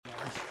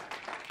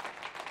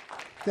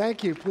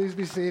Thank you. Please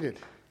be seated.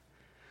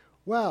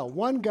 Well,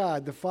 one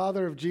God, the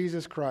Father of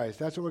Jesus Christ.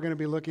 That's what we're going to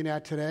be looking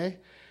at today.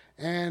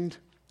 And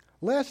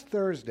last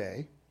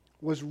Thursday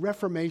was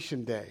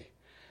Reformation Day.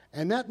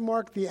 And that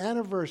marked the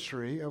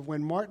anniversary of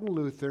when Martin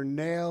Luther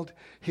nailed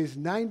his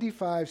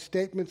 95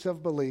 statements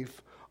of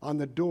belief on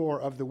the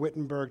door of the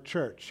Wittenberg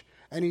Church.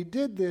 And he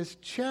did this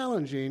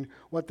challenging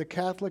what the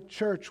Catholic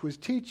Church was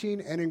teaching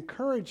and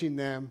encouraging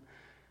them,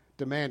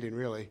 demanding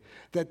really,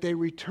 that they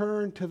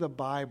return to the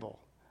Bible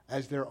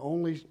as their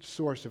only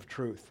source of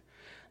truth.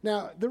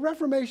 Now, the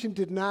Reformation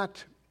did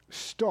not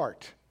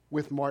start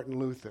with Martin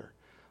Luther.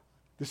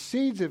 The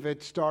seeds of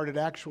it started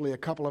actually a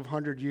couple of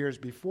hundred years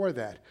before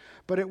that.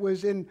 But it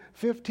was in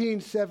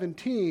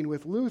 1517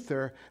 with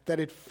Luther that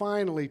it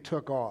finally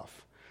took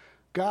off.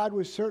 God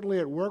was certainly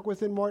at work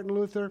within Martin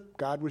Luther.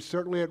 God was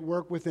certainly at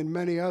work within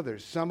many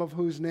others, some of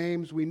whose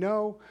names we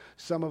know,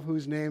 some of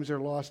whose names are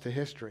lost to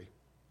history.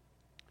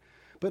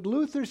 But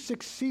Luther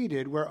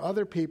succeeded where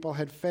other people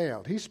had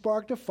failed. He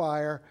sparked a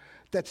fire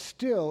that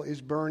still is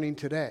burning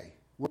today.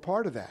 We're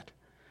part of that.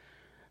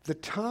 The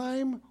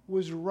time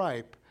was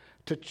ripe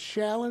to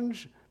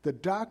challenge the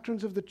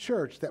doctrines of the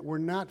church that were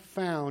not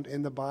found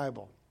in the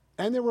Bible.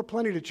 And there were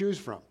plenty to choose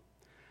from.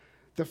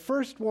 The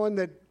first one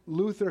that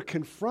Luther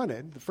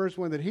confronted, the first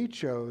one that he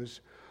chose,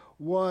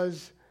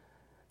 was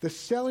the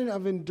selling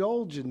of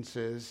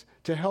indulgences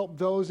to help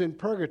those in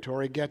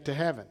purgatory get to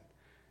heaven.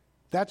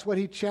 That's what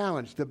he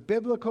challenged. The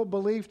biblical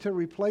belief to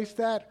replace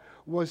that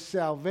was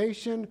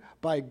salvation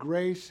by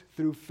grace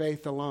through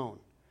faith alone.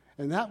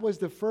 And that was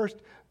the first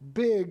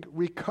big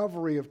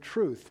recovery of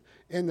truth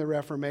in the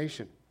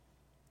Reformation.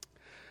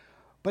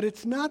 But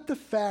it's not the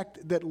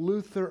fact that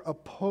Luther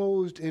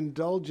opposed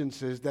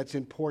indulgences that's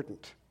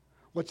important.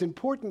 What's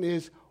important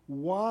is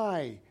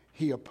why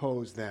he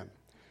opposed them.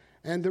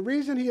 And the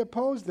reason he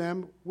opposed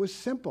them was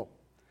simple.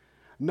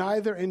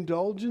 Neither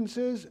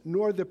indulgences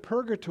nor the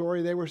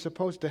purgatory they were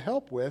supposed to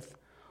help with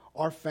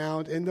are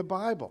found in the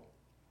Bible.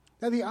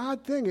 Now, the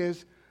odd thing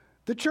is,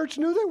 the church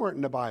knew they weren't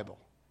in the Bible.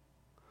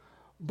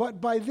 But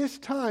by this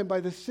time,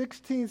 by the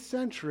 16th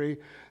century,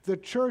 the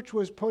church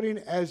was putting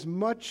as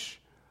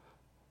much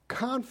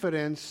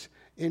confidence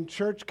in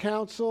church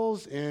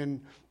councils,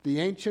 in the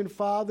ancient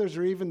fathers,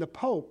 or even the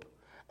Pope,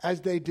 as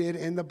they did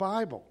in the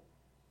Bible.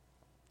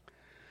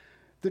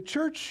 The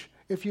church,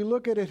 if you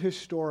look at it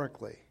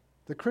historically,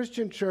 the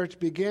Christian church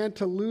began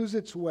to lose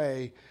its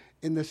way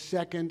in the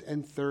 2nd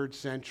and 3rd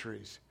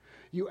centuries.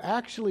 You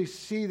actually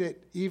see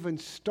that even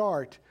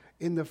start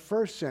in the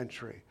 1st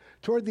century.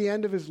 Toward the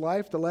end of his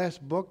life, the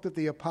last book that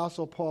the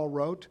Apostle Paul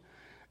wrote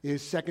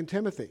is 2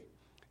 Timothy.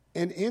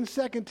 And in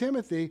 2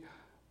 Timothy,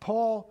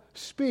 Paul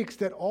speaks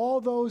that all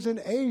those in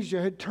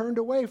Asia had turned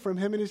away from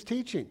him and his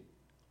teaching.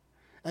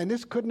 And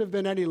this couldn't have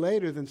been any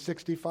later than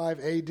 65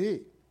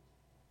 AD.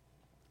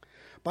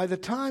 By the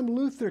time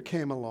Luther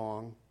came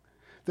along,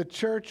 the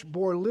church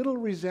bore little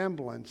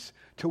resemblance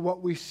to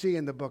what we see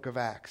in the book of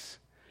Acts.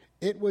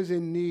 It was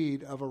in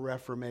need of a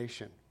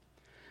reformation.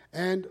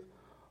 And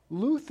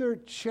Luther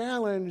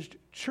challenged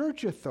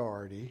church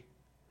authority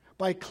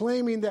by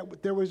claiming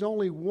that there was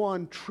only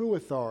one true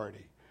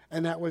authority,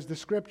 and that was the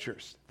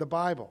Scriptures, the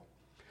Bible.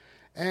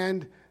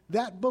 And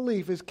that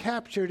belief is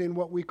captured in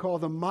what we call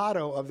the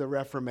motto of the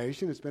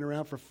Reformation. It's been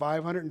around for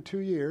 502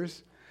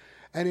 years,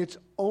 and it's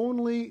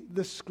only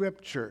the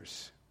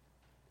Scriptures.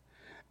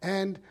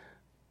 And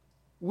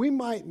we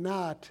might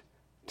not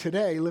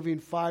today, living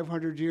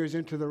 500 years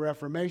into the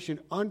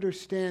Reformation,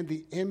 understand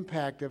the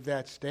impact of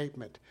that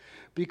statement.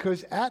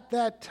 Because at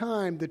that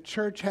time, the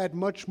church had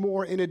much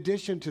more in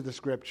addition to the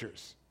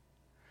Scriptures.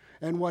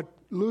 And what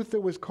Luther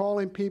was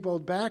calling people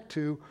back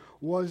to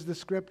was the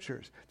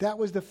Scriptures. That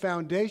was the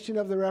foundation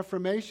of the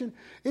Reformation.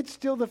 It's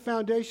still the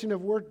foundation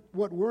of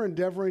what we're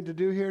endeavoring to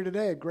do here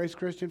today at Grace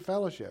Christian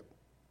Fellowship.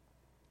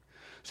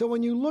 So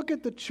when you look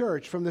at the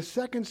church from the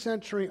 2nd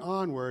century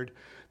onward,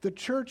 the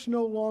church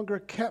no longer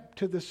kept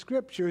to the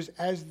Scriptures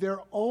as their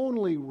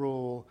only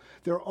rule,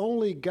 their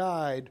only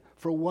guide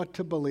for what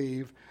to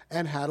believe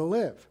and how to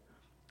live.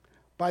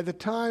 By the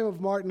time of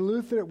Martin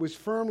Luther, it was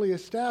firmly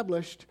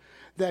established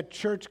that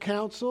church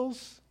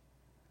councils,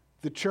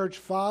 the church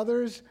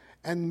fathers,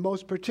 and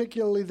most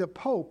particularly the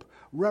Pope,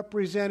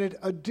 represented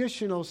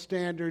additional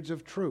standards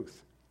of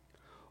truth.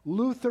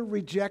 Luther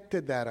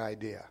rejected that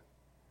idea.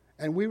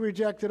 And we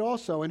reject it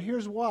also. And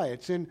here's why.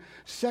 It's in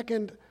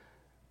 2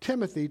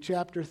 Timothy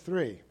chapter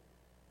 3.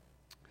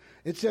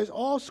 It says,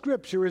 all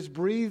Scripture is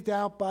breathed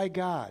out by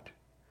God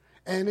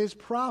and is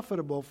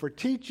profitable for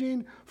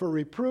teaching, for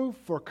reproof,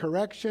 for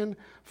correction,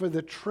 for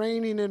the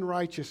training in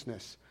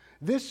righteousness.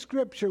 This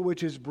Scripture,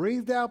 which is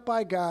breathed out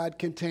by God,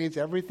 contains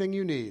everything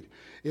you need.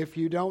 If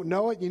you don't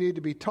know it, you need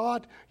to be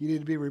taught, you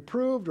need to be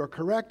reproved or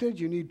corrected,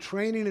 you need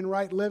training in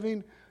right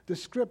living. The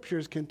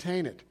Scriptures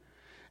contain it.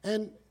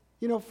 And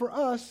for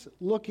us,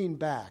 looking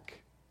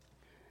back,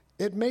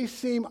 it may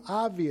seem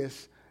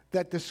obvious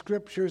that the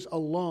Scriptures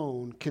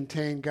alone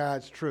contain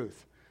God's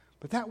truth.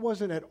 But that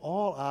wasn't at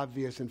all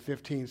obvious in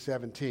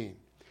 1517.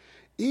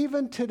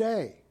 Even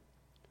today,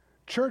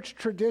 church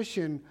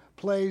tradition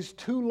plays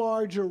too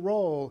large a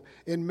role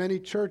in many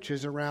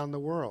churches around the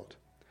world.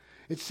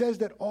 It says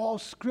that all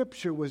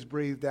Scripture was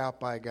breathed out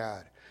by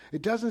God.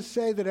 It doesn't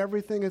say that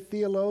everything a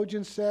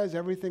theologian says,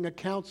 everything a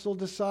council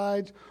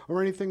decides,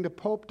 or anything the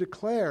Pope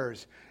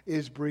declares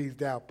is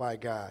breathed out by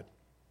God.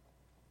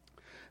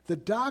 The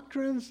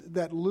doctrines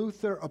that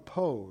Luther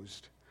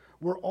opposed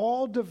were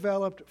all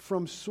developed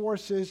from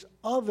sources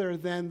other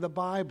than the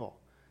Bible.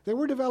 They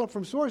were developed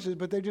from sources,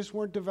 but they just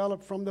weren't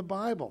developed from the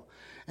Bible.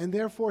 And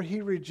therefore,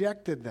 he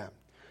rejected them.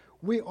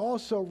 We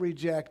also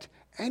reject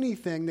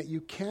anything that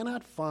you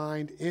cannot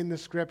find in the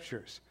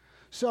Scriptures.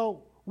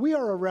 So, we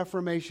are a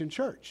Reformation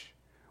church.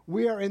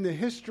 We are in the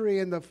history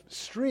and the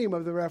stream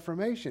of the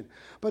Reformation.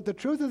 But the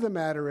truth of the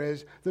matter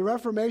is, the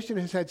Reformation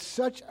has had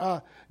such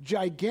a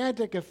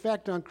gigantic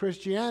effect on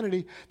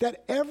Christianity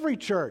that every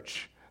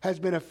church has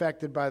been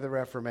affected by the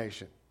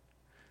Reformation.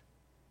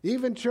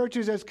 Even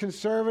churches as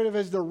conservative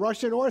as the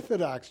Russian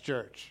Orthodox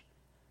Church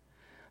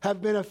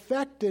have been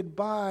affected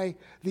by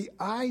the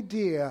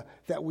idea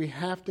that we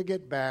have to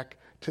get back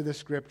to the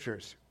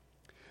Scriptures.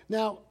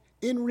 Now,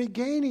 in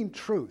regaining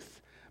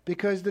truth,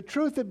 because the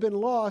truth had been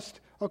lost,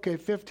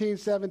 15,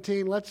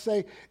 17, let's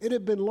say it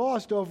had been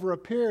lost over a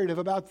period of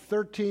about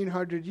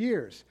 1,300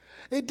 years.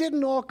 It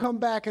didn't all come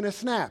back in a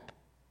snap.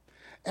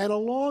 And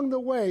along the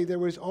way, there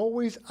was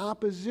always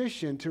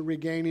opposition to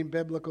regaining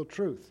biblical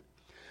truth.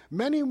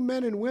 Many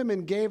men and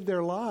women gave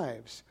their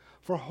lives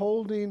for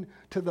holding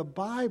to the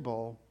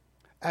Bible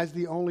as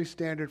the only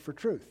standard for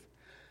truth.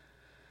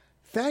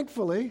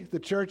 Thankfully,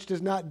 the church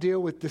does not deal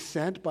with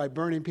dissent by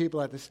burning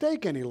people at the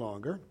stake any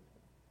longer.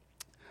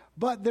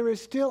 But there is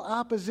still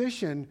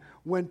opposition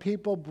when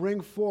people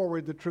bring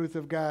forward the truth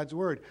of God's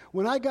Word.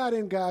 When I got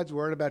in God's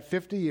Word about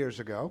 50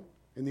 years ago,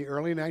 in the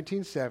early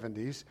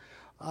 1970s,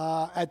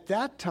 at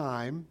that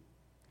time,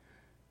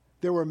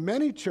 there were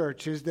many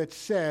churches that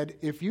said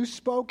if you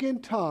spoke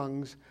in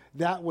tongues,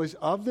 that was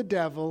of the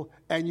devil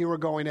and you were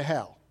going to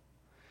hell.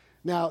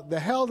 Now, the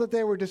hell that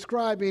they were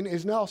describing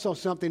is also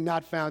something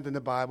not found in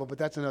the Bible, but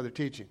that's another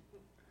teaching.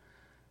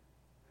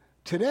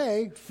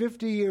 Today,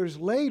 50 years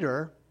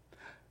later,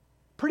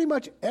 pretty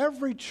much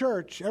every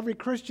church, every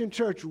Christian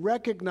church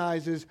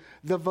recognizes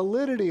the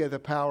validity of the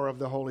power of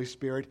the Holy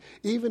Spirit.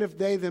 Even if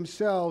they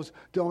themselves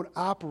don't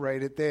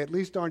operate it, they at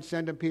least aren't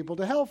sending people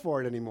to hell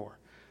for it anymore.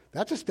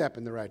 That's a step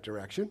in the right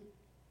direction.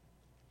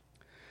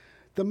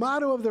 The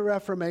motto of the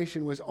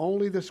Reformation was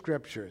only the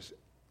Scriptures.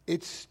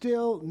 It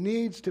still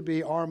needs to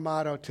be our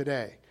motto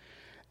today.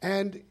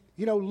 And,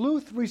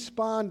 Luther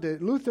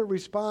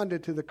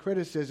responded to the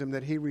criticism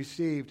that he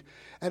received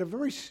at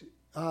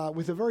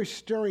with a very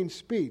stirring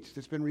speech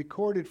that's been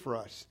recorded for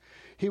us.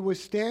 He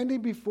was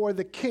standing before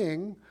the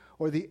king,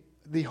 or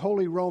the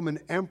Holy Roman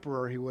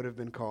Emperor, he would have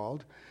been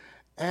called,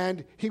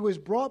 and he was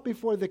brought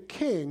before the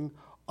king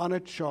on a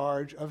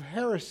charge of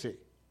heresy.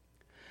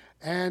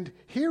 And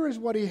here is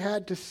what he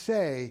had to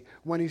say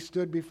when he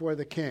stood before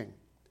the king.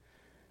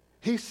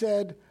 He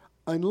said,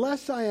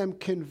 "Unless I am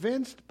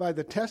convinced by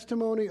the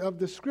testimony of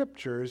the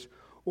Scriptures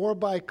or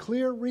by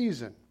clear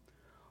reason,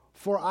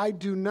 for I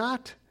do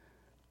not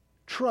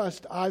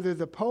trust either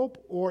the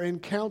Pope or in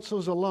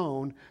councils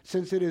alone,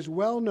 since it is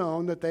well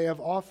known that they have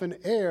often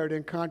erred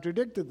and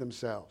contradicted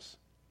themselves.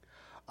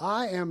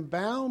 I am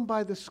bound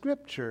by the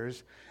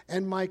Scriptures,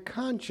 and my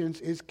conscience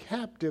is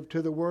captive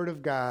to the Word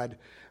of God.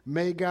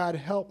 May God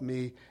help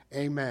me.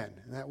 Amen."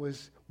 And that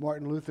was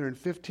Martin Luther in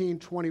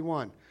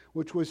 1521,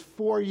 which was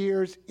 4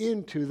 years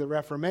into the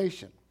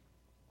Reformation.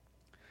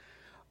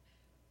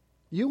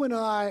 You and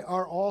I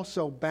are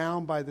also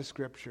bound by the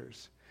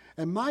Scriptures.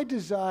 And my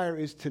desire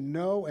is to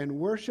know and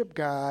worship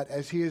God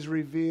as He is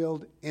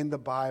revealed in the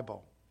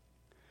Bible.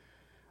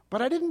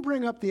 But I didn't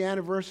bring up the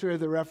anniversary of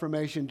the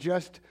Reformation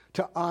just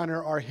to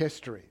honor our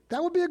history.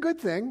 That would be a good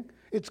thing.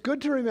 It's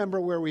good to remember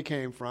where we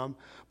came from.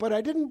 But I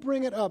didn't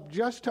bring it up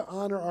just to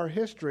honor our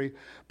history,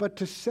 but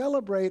to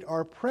celebrate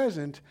our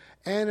present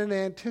and an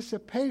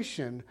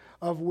anticipation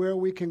of where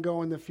we can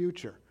go in the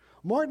future.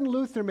 Martin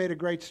Luther made a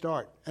great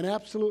start, an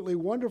absolutely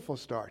wonderful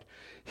start.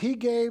 He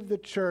gave the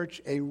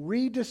church a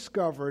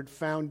rediscovered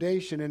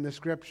foundation in the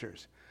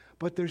Scriptures,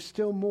 but there's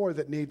still more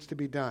that needs to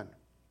be done.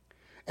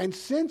 And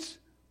since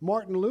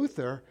Martin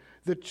Luther,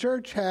 the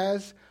church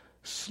has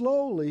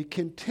slowly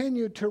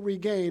continued to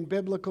regain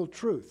biblical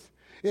truth.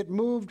 It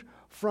moved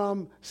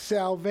from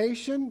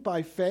salvation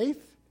by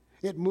faith.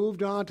 It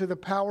moved on to the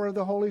power of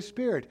the Holy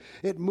Spirit.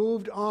 It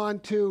moved on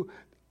to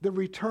the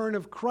return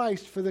of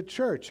Christ for the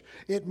church.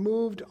 It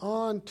moved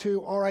on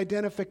to our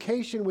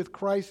identification with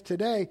Christ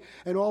today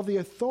and all the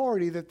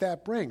authority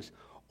that brings.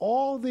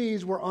 All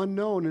these were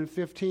unknown in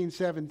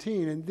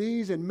 1517, and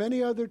these and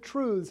many other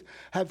truths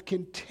have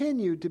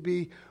continued to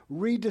be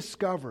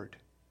rediscovered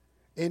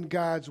in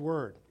God's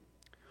Word.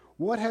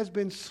 What has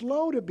been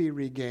slow to be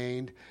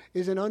regained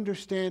is an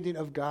understanding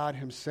of God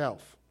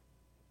Himself.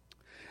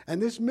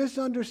 And this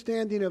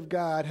misunderstanding of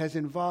God has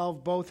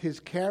involved both His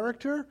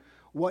character,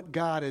 what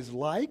God is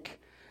like,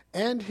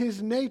 and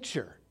His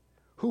nature,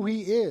 who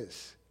He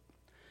is.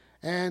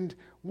 And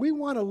we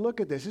want to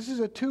look at this. This is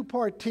a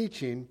two-part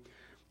teaching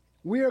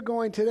We are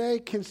going today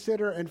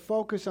consider and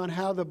focus on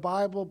how the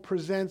Bible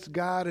presents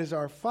God as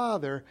our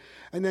Father.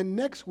 And then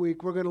next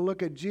week, we're going to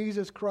look at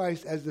Jesus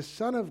Christ as the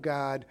Son of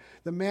God,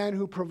 the man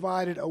who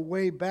provided a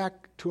way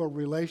back to a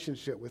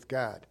relationship with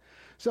God.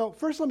 So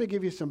first, let me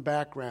give you some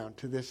background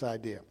to this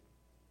idea.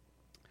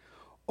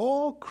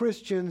 All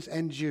Christians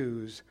and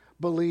Jews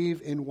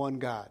believe in one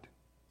God.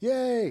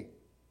 Yay!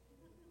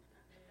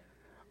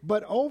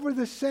 But over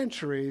the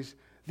centuries,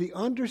 the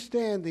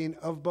understanding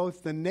of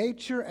both the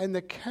nature and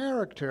the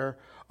character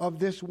of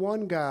this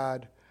one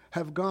God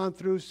have gone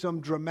through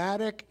some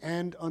dramatic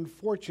and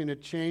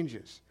unfortunate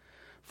changes.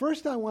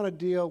 First, I want to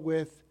deal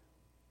with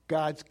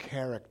God's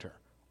character.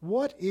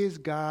 What is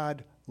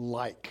God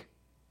like?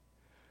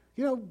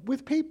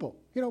 With people.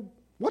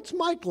 What's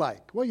Mike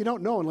like? Well, you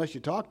don't know unless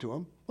you talk to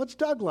him. What's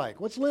Doug like?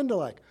 What's Linda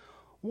like?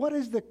 What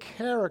is the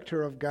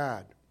character of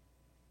God?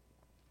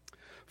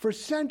 For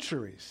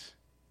centuries,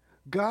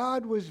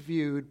 God was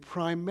viewed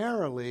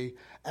primarily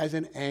as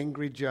an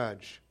angry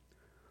judge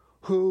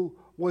who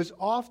was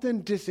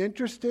often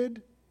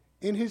disinterested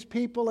in his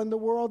people and the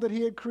world that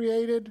he had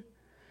created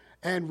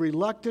and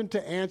reluctant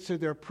to answer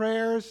their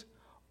prayers,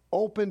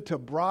 open to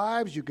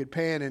bribes. You could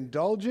pay an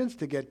indulgence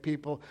to get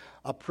people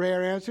a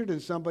prayer answered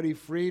and somebody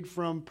freed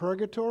from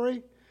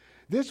purgatory.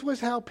 This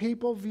was how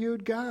people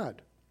viewed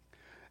God.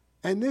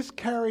 And this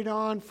carried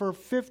on for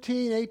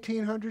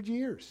 1800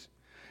 years.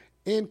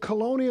 In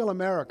colonial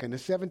America in the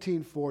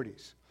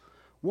 1740s,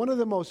 one of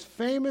the most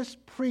famous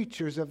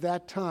preachers of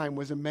that time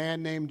was a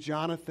man named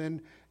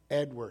Jonathan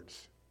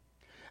Edwards.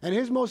 And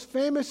his most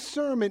famous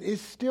sermon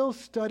is still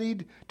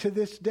studied to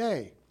this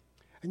day.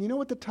 And you know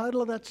what the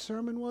title of that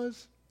sermon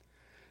was?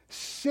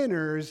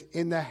 Sinners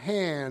in the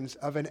Hands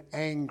of an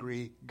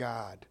Angry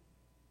God.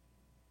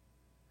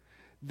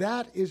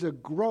 That is a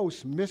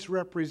gross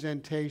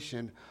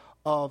misrepresentation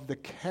of the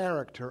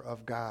character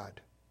of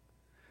God.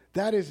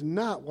 That is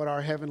not what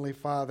our Heavenly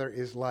Father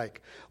is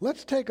like.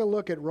 Let's take a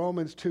look at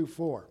Romans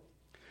 2:4.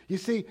 You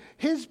see,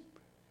 his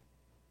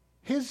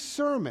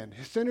sermon,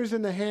 Sinners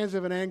in the Hands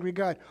of an Angry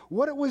God,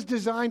 what it was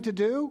designed to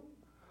do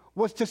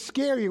was to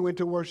scare you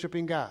into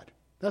worshiping God.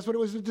 That's what it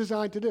was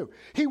designed to do.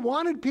 He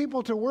wanted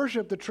people to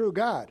worship the true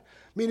God.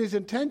 I mean, his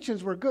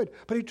intentions were good,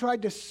 but he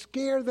tried to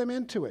scare them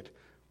into it.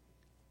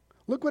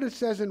 Look what it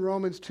says in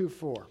Romans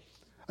 2:4.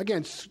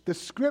 Again, the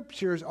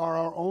Scriptures are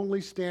our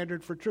only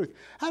standard for truth.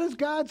 How does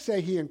God say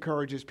he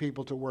encourages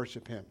people to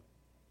worship him?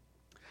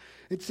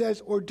 It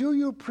says, "Or do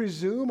you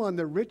presume on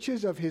the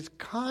riches of his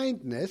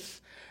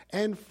kindness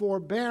and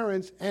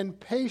forbearance and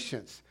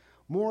patience?"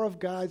 More of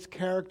God's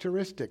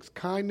characteristics: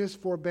 kindness,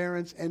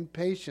 forbearance, and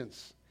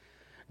patience.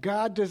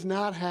 God does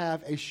not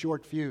have a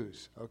short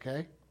fuse,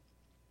 okay?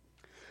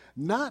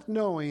 Not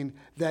knowing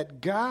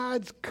that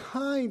God's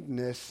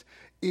kindness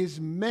is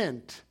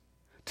meant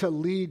to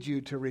lead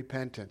you to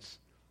repentance.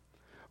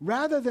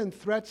 Rather than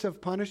threats of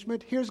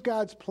punishment, here's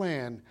God's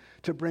plan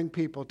to bring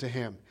people to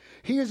him.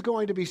 He is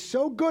going to be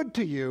so good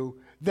to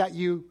you that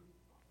you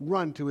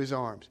run to his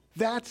arms.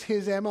 That's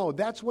his MO.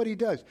 That's what he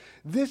does.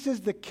 This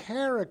is the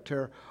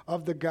character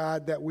of the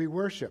God that we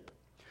worship.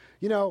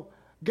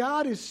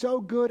 God is so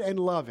good and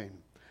loving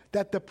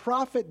that the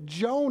prophet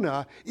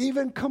Jonah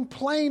even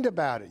complained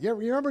about it. You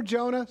remember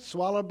Jonah,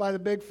 swallowed by the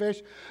big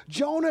fish?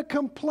 Jonah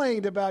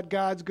complained about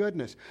God's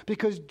goodness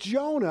because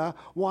Jonah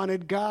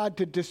wanted God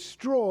to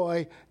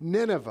destroy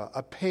Nineveh,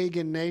 a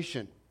pagan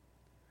nation.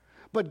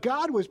 But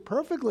God was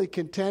perfectly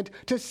content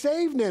to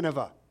save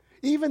Nineveh,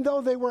 even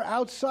though they were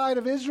outside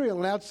of Israel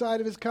and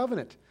outside of his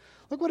covenant.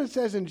 Look what it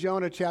says in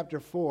Jonah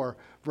chapter 4,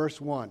 verse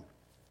 1.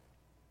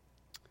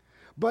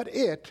 But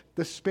it,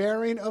 the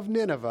sparing of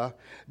Nineveh,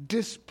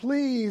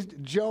 displeased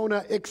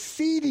Jonah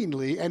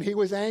exceedingly, and he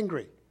was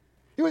angry.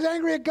 He was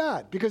angry at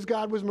God because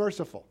God was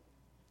merciful.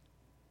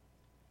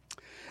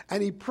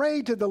 And he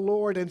prayed to the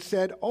Lord and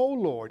said, "O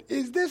Lord,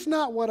 is this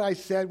not what I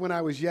said when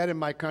I was yet in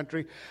my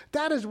country?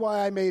 That is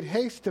why I made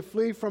haste to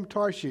flee from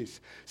Tarshish."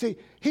 See,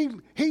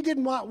 he did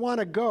not want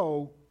to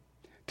go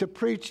to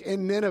preach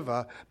in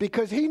Nineveh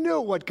because he knew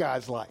what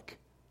God's like.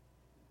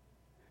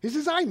 He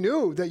says, "I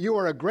knew that you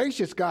are a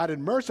gracious God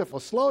and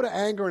merciful, slow to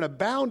anger and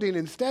abounding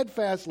in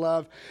steadfast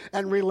love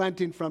and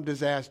relenting from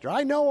disaster.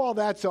 I know all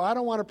that, so I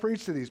don't want to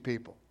preach to these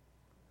people."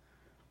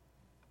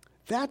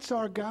 That's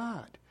our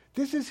God.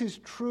 This is his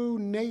true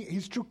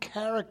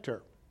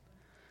character.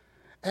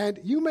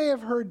 And you may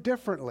have heard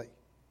differently.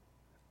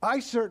 I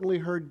certainly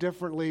heard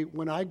differently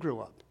when I grew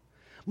up.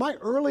 My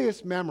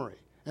earliest memory,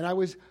 and I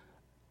was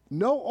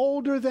no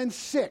older than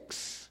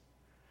 6,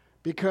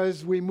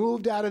 because we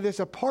moved out of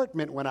this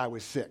apartment when I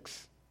was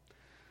 6.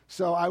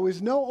 So I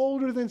was no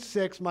older than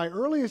 6. My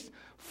earliest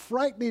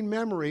frightening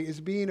memory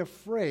is being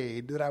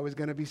afraid that I was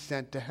going to be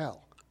sent to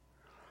hell.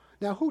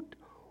 Now,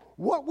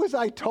 what was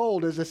I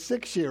told as a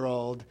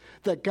 6-year-old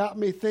that got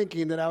me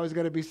thinking that I was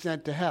going to be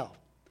sent to hell?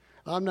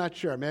 I'm not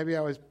sure. Maybe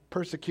I was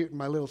persecuting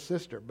my little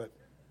sister.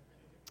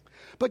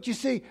 But you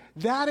see,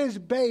 that is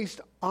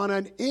based on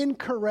an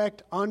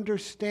incorrect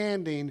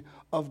understanding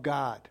of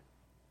God.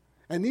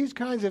 And these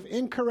kinds of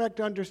incorrect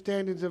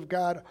understandings of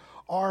God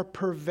are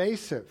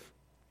pervasive.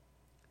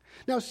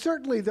 Now,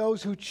 certainly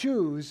those who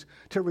choose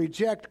to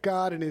reject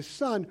God and his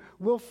Son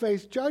will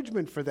face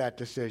judgment for that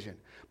decision.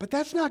 But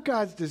that's not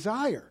God's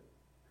desire.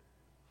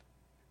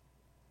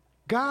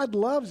 God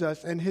loves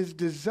us, and his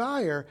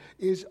desire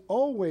is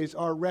always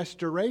our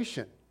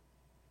restoration.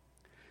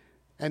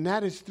 And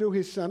that is through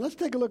his Son. Let's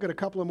take a look at a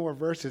couple of more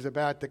verses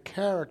about the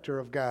character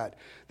of God.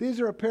 These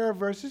are a pair of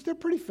verses. They're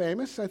pretty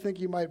famous. I think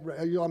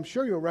I'm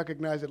sure you'll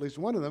recognize at least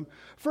one of them.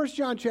 1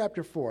 John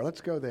chapter 4.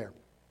 Let's go there.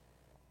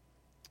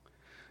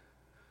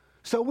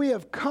 So we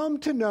have come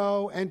to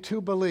know and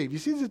to believe. You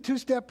see, this is a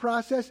two-step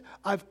process.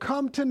 I've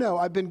come to know.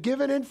 I've been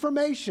given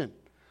information.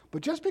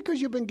 But just because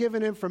you've been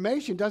given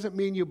information doesn't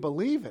mean you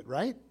believe it,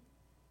 right?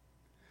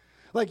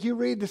 Like you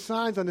read the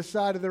signs on the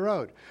side of the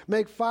road.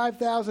 Make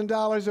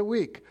 $5,000 a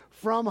week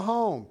from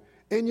home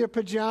in your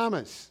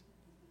pajamas.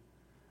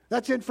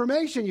 That's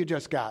information you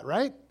just got,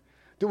 right?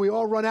 Do we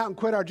all run out and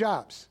quit our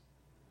jobs?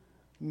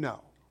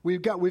 No.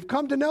 We've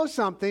come to know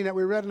something that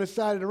we read on the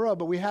side of the road,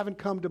 but we haven't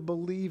come to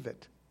believe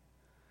it.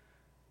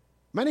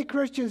 Many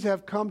Christians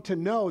have come to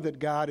know that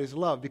God is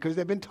love because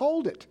they've been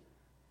told it.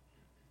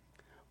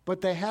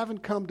 But they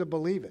haven't come to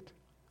believe it.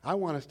 I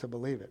want us to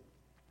believe it.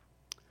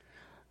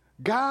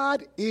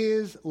 God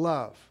is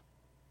love.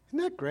 Isn't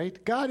that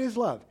great? God is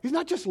love. He's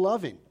not just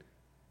loving.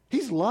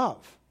 He's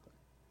love.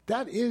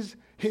 That is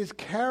his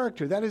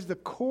character. That is the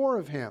core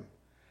of him.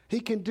 He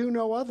can do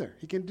no other.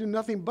 He can do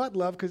nothing but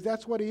love because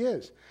that's what he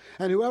is.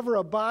 And whoever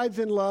abides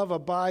in love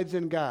abides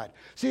in God.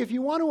 See, if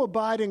you want to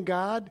abide in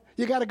God,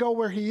 you got to go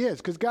where he is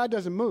because God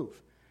doesn't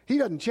move. He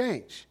doesn't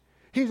change.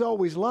 He's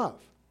always love.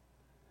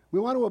 We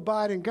want to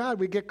abide in God,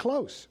 we get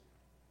close.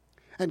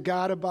 And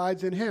God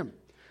abides in him.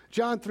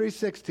 John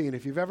 3:16.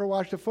 If you've ever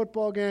watched a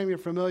football game, you're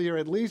familiar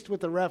at least with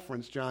the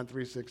reference, John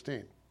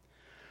 3:16.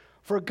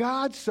 For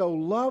God so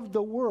loved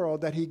the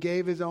world that he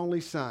gave his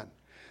only Son,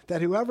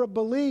 that whoever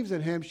believes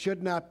in him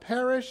should not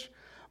perish,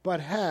 but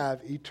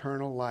have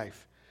eternal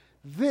life.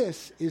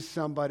 This is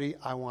somebody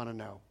I want to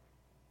know.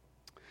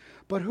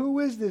 But who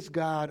is this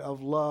God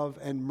of love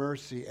and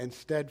mercy and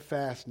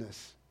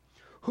steadfastness?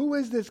 Who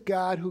is this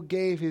God who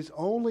gave his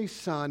only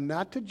Son,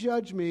 not to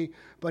judge me,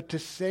 but to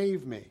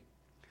save me?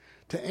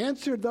 To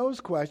answer those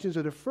questions,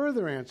 or to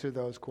further answer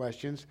those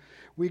questions,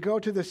 we go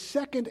to the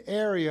second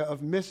area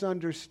of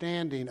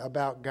misunderstanding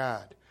about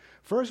God.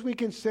 First, we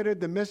considered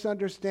the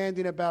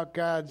misunderstanding about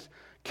God's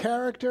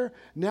character.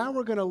 Now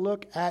we're going to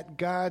look at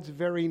God's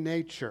very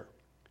nature.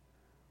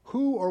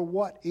 Who or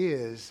what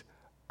is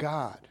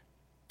God?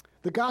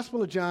 The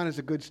Gospel of John is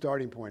a good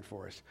starting point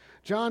for us.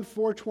 John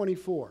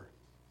 4:24.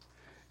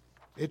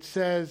 It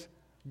says,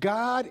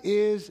 God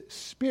is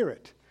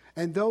spirit,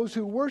 and those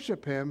who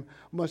worship him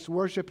must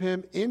worship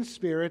him in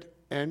spirit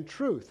and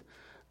truth.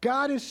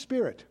 God is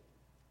spirit.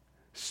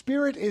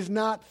 Spirit is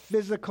not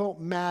physical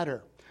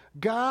matter.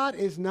 God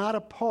is not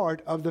a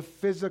part of the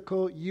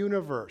physical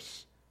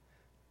universe.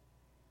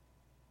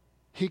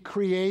 He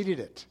created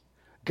it.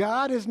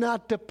 God is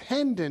not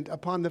dependent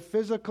upon the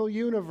physical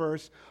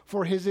universe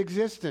for his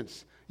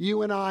existence.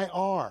 You and I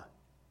are.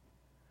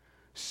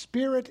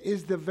 Spirit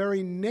is the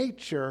very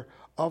nature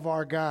of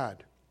our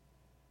God.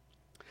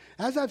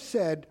 As I've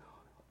said,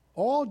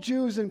 all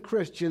Jews and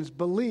Christians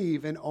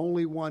believe in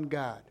only one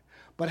God.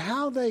 But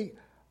how they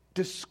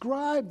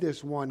describe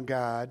this one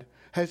God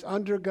has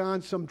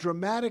undergone some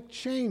dramatic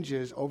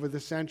changes over the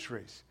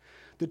centuries.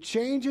 The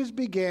changes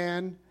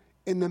began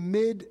in the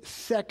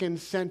mid-2nd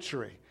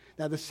century.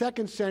 Now, the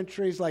 2nd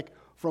century is like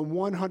from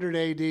 100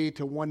 AD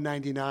to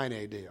 199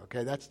 AD,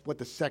 okay? That's what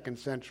the 2nd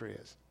century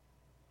is.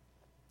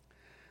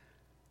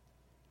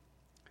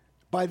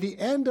 By the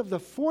end of the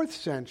 4th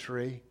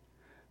century,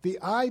 the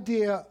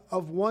idea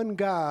of one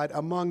God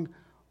among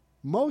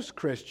most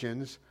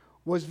Christians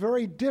was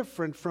very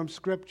different from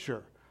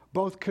Scripture,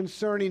 both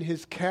concerning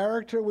his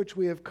character, which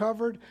we have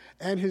covered,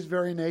 and his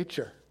very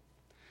nature.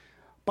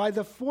 By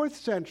the 4th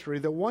century,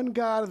 the one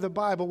God of the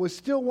Bible was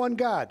still one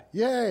God.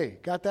 Yay,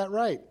 got that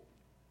right.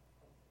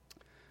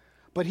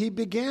 But he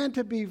began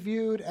to be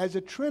viewed as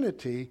a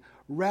trinity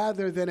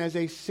rather than as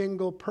a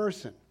single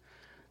person.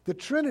 The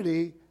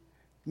Trinity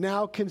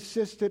now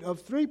consisted of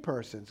 3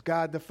 persons,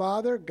 God the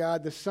Father,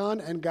 God the Son,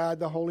 and God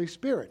the Holy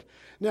Spirit.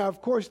 Now,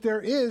 of course,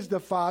 there is the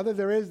Father,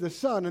 there is the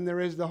Son, and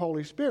there is the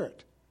Holy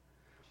Spirit.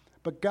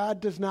 But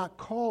God does not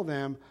call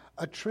them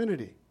a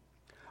Trinity.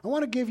 I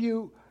want to give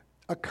you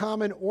a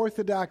common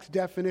Orthodox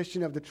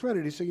definition of the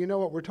Trinity so you know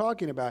what we're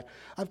talking about.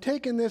 I've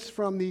taken this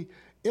from the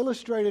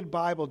Illustrated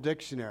Bible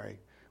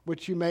Dictionary,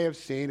 which you may have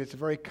seen. It's a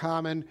very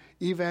common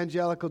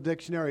evangelical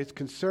dictionary. It's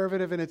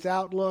conservative in its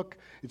outlook.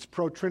 It's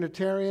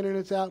pro-Trinitarian in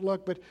its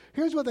outlook. But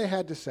here's what they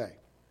had to say.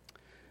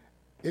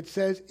 It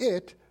says,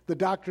 the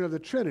doctrine of the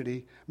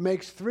Trinity,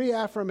 makes 3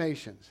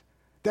 affirmations.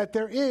 That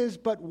there is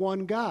but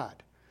one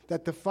God.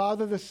 That the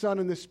Father, the Son,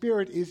 and the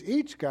Spirit is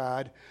each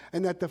God.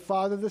 And that the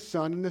Father, the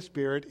Son, and the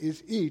Spirit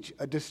is each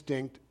a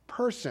distinct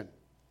person.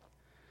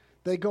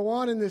 They go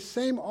on in this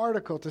same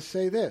article to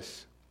say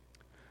this.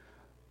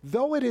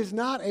 Though it is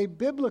not a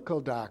biblical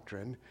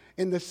doctrine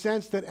in the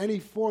sense that any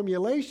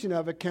formulation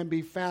of it can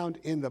be found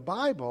in the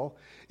Bible,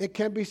 it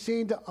can be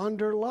seen to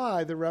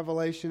underlie the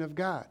revelation of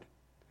God.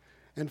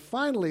 And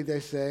finally, they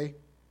say,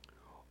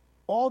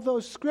 although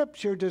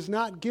Scripture does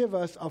not give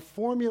us a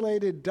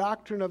formulated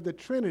doctrine of the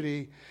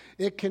Trinity,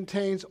 it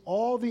contains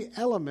all the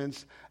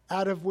elements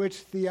out of which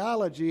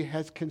theology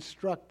has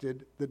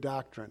constructed the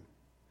doctrine.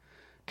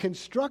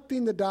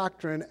 Constructing the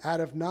doctrine out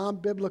of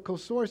non-biblical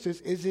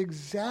sources is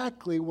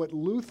exactly what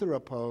Luther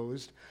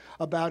opposed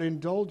about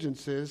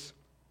indulgences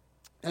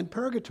and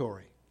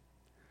purgatory.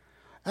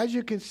 As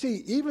you can see,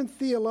 even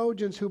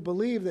theologians who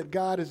believe that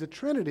God is a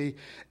Trinity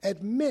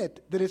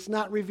admit that it's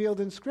not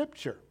revealed in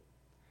Scripture.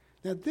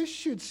 Now, this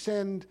should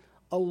send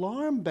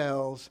alarm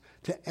bells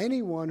to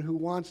anyone who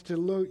wants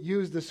to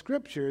use the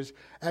Scriptures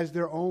as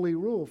their only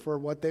rule for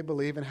what they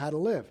believe and how to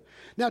live.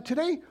 Now,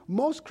 today,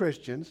 most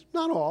Christians,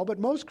 not all, but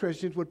most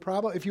Christians would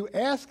probably, if you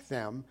ask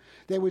them,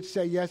 they would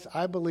say, yes,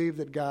 I believe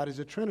that God is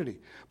a Trinity.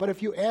 But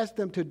if you ask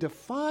them to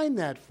define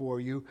that for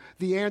you,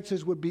 the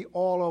answers would be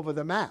all over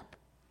the map.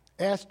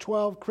 Ask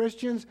 12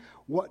 Christians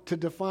what to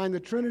define the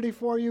Trinity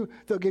for you,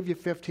 they'll give you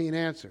 15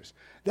 answers.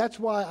 That's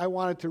why I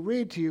wanted to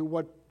read to you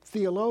what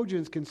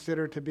theologians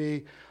consider to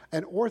be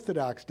an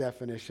orthodox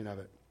definition of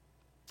it.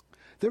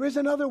 There is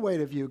another way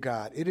to view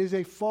God. It is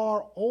a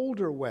far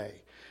older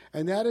way,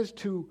 and that is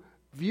to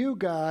view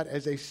God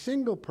as a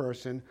single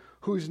person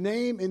whose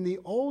name in the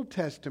Old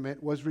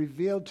Testament was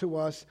revealed to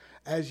us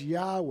as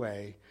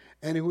Yahweh,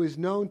 and who is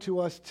known to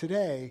us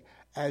today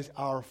as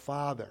our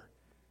Father.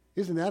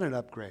 Isn't that an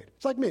upgrade?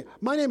 It's like me.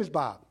 My name is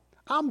Bob.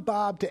 I'm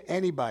Bob to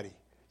anybody.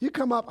 You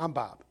come up, I'm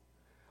Bob.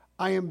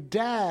 I am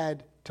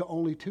dad to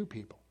only 2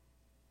 people.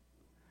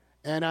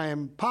 And I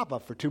am Papa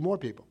for 2 more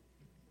people.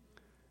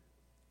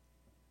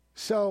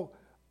 So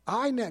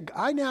I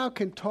now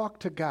can talk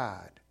to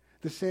God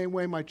the same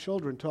way my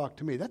children talk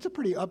to me. That's a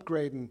pretty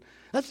upgrade, and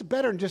that's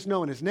better than just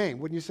knowing his name,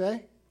 wouldn't you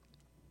say?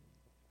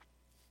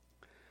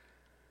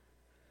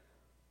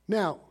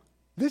 Now,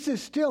 this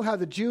is still how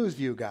the Jews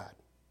view God.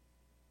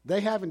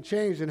 They haven't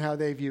changed in how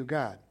they view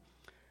God.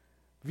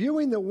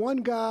 Viewing the one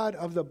God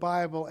of the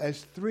Bible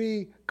as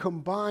 3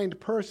 combined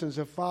persons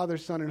of Father,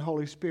 Son, and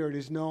Holy Spirit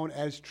is known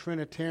as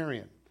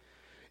Trinitarian.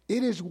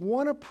 It is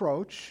one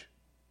approach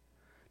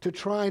to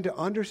trying to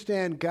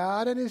understand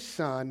God and his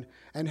Son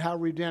and how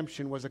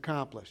redemption was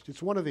accomplished.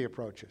 It's one of the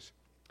approaches.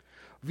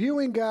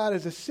 Viewing God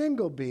as a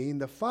single being,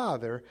 the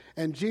Father,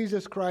 and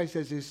Jesus Christ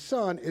as his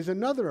Son is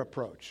another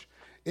approach.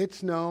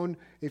 It's known,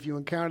 if you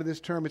encounter this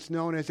term, it's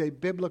known as a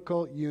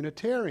biblical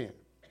Unitarian.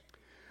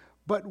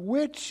 But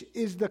which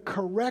is the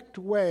correct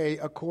way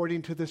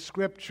according to the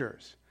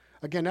Scriptures?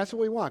 Again, that's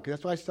what we want, because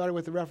that's why I started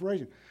with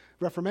the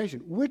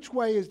Reformation. Which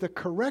way is the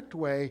correct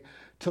way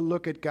to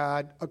look at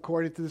God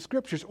according to the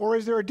Scriptures? Or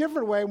is there a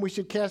different way and we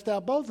should cast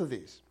out both of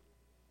these?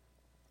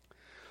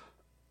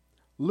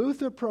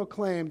 Luther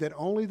proclaimed that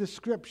only the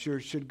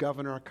Scriptures should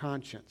govern our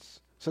conscience.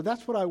 So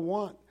that's what I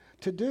want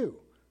to do,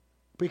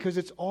 because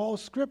it's all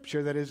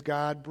Scripture that is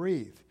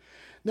God-breathed.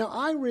 Now,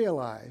 I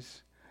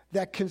realize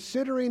that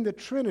considering the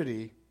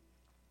Trinity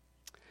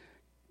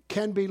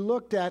can be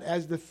looked at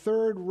as the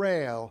third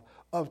rail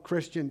of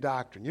Christian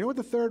doctrine. You know what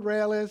the third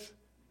rail is?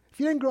 If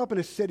you didn't grow up in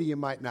a city, you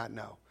might not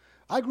know.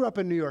 I grew up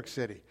in New York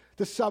City,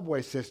 the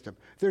subway system.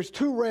 There's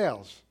 2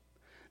 rails.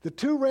 The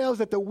 2 rails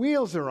that the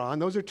wheels are on,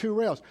 those are 2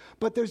 rails.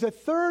 But there's a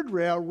third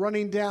rail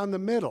running down the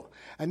middle.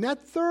 And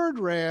that third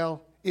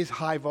rail is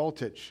high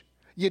voltage.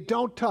 You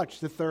don't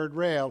touch the third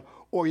rail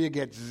or you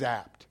get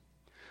zapped.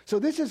 So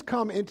this has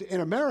come into,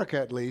 in America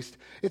at least,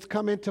 it's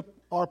come into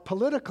our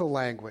political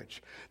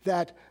language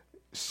that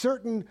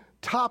certain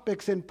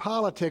topics in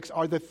politics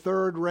are the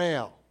third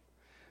rail.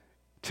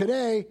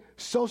 Today,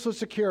 Social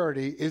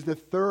Security is the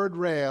third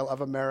rail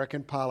of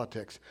American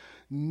politics.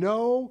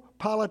 No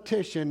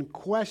politician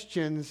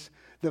questions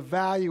the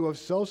value of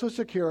Social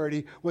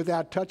Security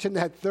without touching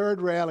that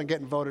third rail and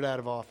getting voted out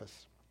of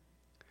office.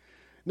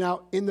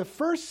 Now, in the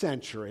 1st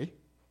century,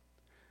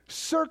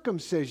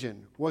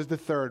 circumcision was the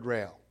third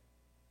rail.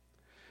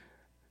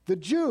 The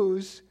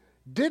Jews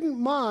didn't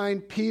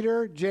mind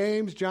Peter,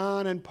 James,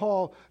 John, and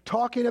Paul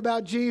talking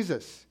about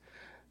Jesus.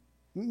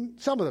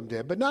 Some of them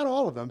did, but not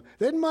all of them.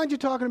 They didn't mind you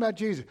talking about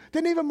Jesus.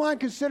 Didn't even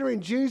mind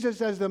considering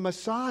Jesus as the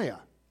Messiah.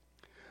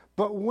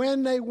 But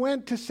when they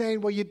went to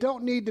saying, well, you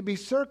don't need to be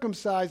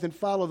circumcised and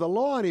follow the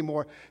law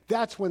anymore,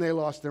 that's when they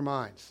lost their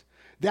minds.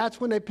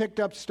 That's when they picked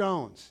up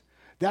stones.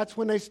 That's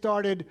when they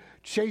started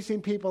chasing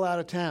people out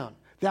of town.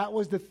 That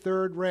was the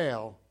third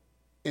rail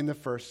in the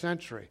 1st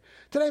century.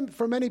 Today,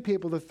 for many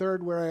people, the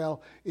third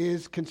rail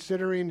is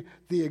considering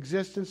the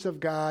existence of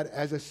God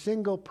as a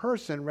single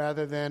person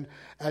rather than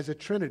as a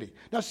trinity.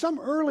 Now, some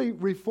early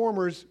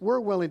reformers were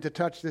willing to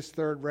touch this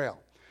third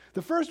rail.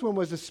 The first one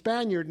was a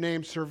Spaniard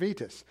named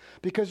Servetus,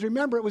 because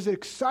remember, it was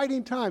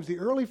exciting times. The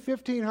early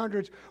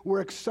 1500s were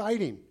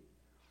exciting.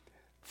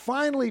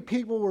 Finally,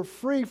 people were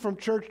free from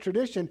church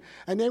tradition,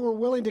 and they were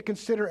willing to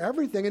consider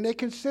everything, and they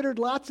considered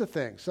lots of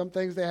things. Some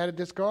things they had to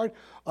discard,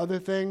 other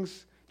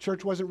things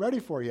church wasn't ready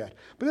for yet.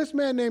 But this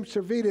man named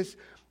Servetus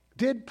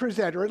did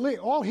present, or at least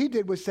all he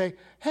did was say,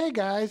 hey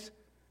guys,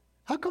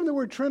 how come the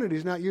word Trinity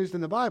is not used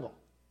in the Bible?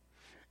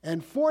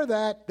 And for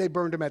that, they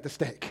burned him at the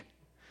stake.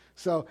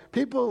 So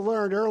people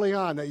learned early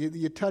on that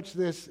you touch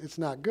this, it's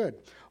not good.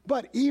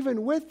 But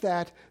even with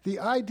that, the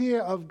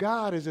idea of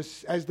God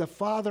as the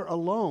Father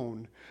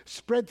alone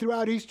spread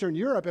throughout Eastern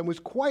Europe and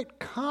was quite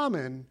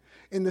common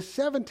in the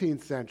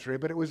 17th century,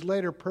 but it was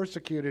later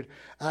persecuted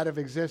out of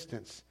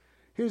existence.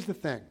 Here's the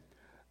thing.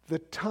 The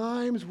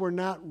times were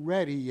not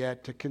ready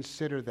yet to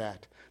consider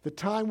that. The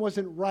time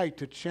wasn't right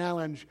to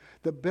challenge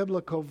the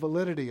biblical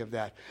validity of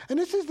that. And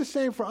this is the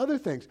same for other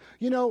things.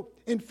 You know,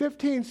 in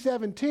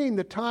 1517,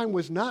 the time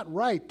was not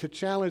right to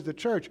challenge the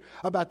church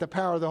about the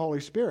power of the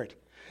Holy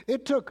Spirit.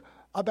 It took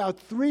about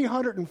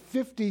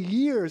 350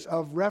 years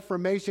of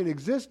Reformation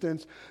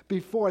existence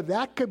before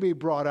that could be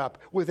brought up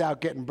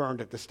without getting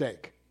burned at the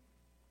stake.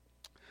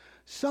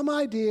 Some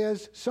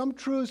ideas, some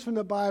truths from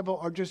the Bible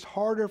are just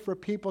harder for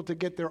people to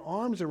get their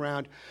arms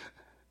around,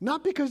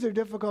 not because they're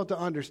difficult to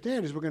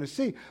understand, as we're going to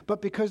see,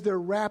 but because they're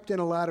wrapped in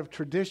a lot of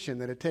tradition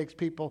that it takes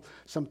people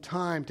some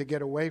time to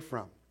get away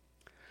from.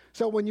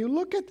 So when you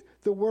look at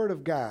the Word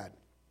of God,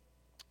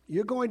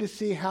 you're going to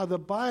see how the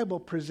Bible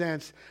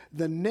presents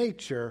the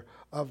nature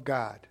of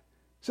God.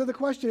 So the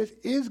question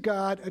is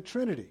God a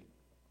Trinity?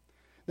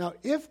 Now,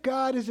 if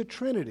God is a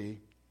Trinity,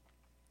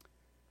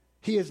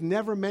 he has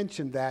never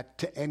mentioned that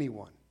to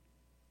anyone.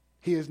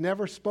 He has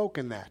never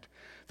spoken that.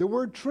 The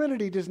word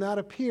Trinity does not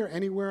appear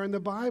anywhere in the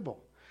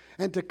Bible.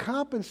 And to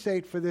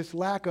compensate for this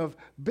lack of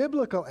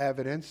biblical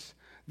evidence,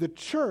 the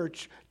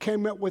church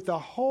came up with a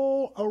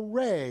whole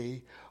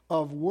array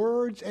of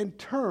words and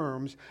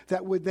terms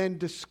that would then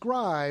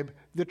describe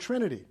the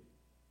Trinity.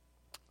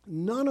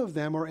 None of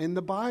them are in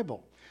the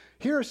Bible.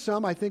 Here are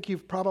some, I think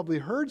you've probably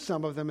heard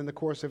some of them in the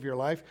course of your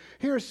life.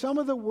 Here are some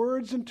of the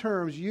words and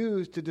terms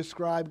used to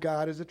describe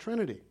God as a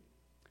Trinity.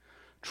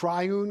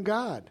 Triune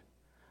God,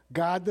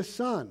 God the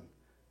Son,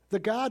 the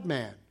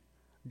God-man,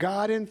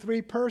 God in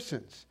three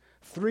persons,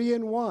 three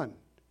in one,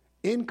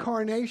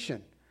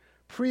 incarnation,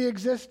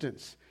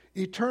 pre-existence,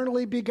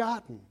 eternally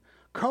begotten,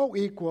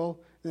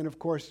 co-equal, and of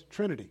course,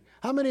 Trinity.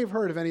 How many have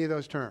heard of any of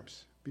those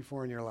terms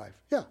before in your life?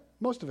 Yeah,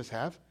 most of us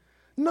have.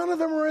 None of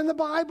them are in the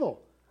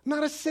Bible.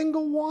 Not a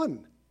single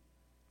one.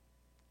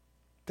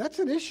 That's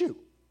an issue.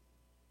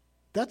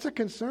 That's a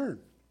concern.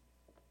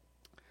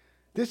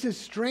 This is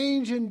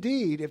strange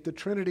indeed if the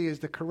Trinity is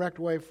the correct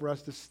way for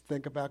us to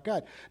think about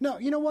God. Now,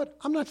 you know what?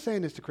 I'm not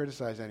saying this to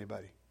criticize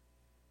anybody.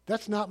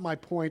 That's not my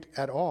point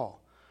at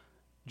all.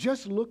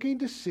 Just looking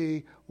to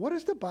see what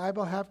does the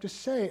Bible have to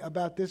say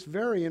about this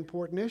very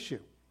important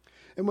issue.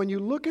 And when you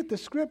look at the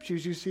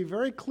scriptures, you see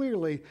very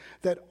clearly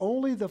that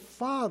only the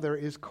Father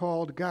is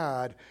called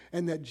God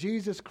and that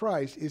Jesus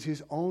Christ is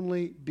his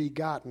only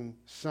begotten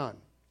Son.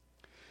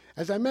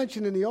 As I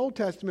mentioned, in the Old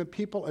Testament,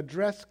 people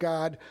address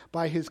God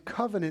by his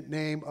covenant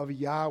name of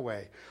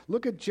Yahweh.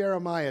 Look at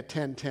Jeremiah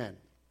 10:10.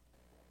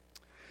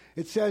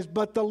 It says,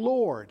 "But the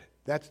Lord,"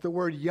 that's the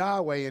word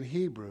Yahweh in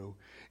Hebrew,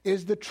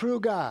 "is the true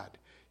God.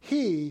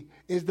 He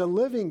is the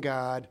living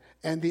God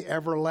and the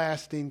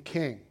everlasting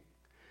King."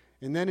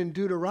 And then in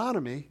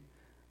Deuteronomy,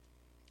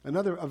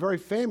 a very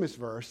famous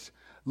verse,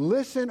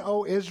 "Listen,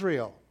 O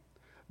Israel,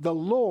 the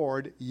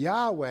Lord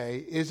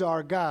Yahweh is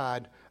our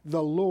God,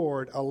 the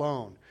Lord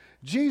alone."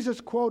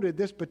 Jesus quoted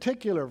this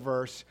particular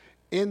verse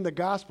in the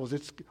Gospels.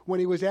 It's when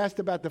he was asked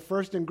about the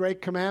first and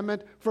great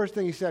commandment, first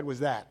thing he said was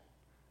that.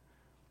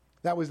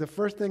 That was the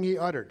first thing he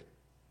uttered.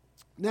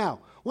 Now,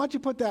 why don't you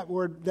put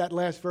that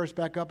last verse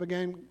back up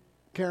again,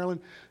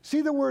 Carolyn?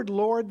 See the word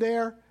Lord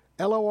there?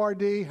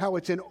 L-O-R-D, how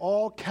it's in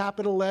all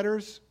capital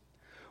letters.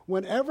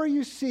 Whenever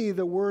you see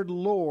the word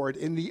Lord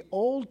in the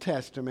Old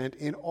Testament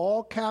in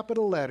all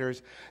capital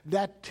letters,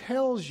 that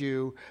tells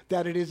you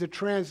that it is a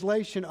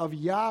translation of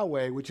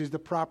Yahweh, which is the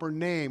proper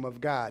name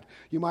of God.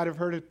 You might have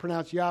heard it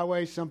pronounced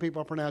Yahweh. Some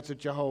people pronounce it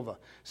Jehovah.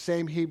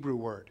 Same Hebrew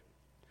word.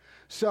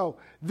 So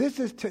this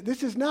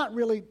is not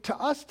really, to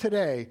us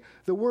today,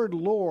 the word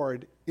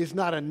Lord is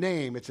not a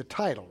name, it's a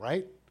title,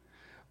 right?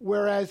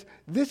 Whereas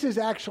this is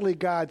actually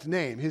God's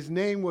name. His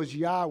name was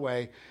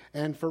Yahweh,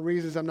 and for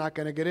reasons I'm not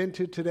going to get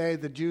into today,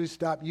 the Jews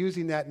stopped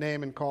using that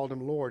name and called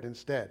him Lord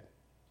instead.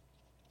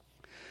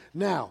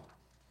 Now,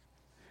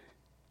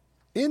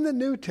 in the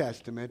New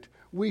Testament,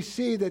 we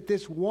see that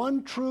this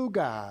one true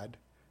God,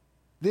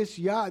 this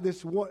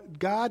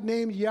God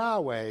named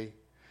Yahweh,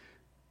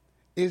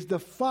 is the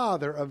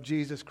Father of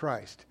Jesus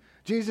Christ.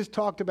 Jesus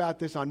talked about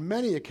this on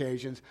many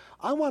occasions.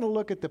 I want to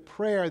look at the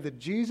prayer that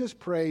Jesus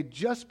prayed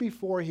just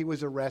before he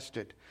was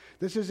arrested.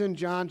 This is in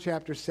John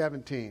chapter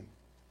 17.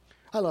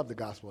 I love the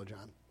Gospel of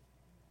John.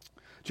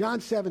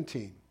 John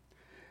 17.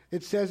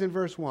 It says in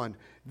verse 1,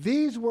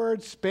 "These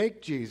words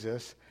spake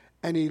Jesus,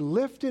 and he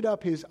lifted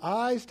up his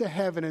eyes to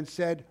heaven and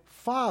said,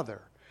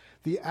 Father,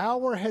 the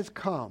hour has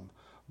come.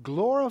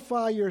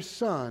 Glorify your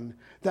Son,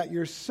 that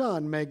your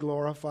Son may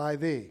glorify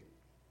thee.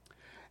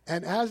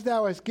 And as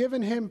thou hast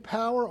given him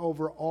power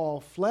over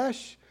all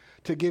flesh,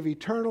 to give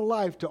eternal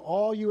life to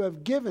all you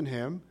have given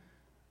him,"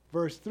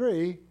 verse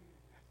 3,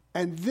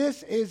 And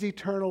this is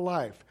eternal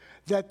life,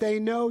 that they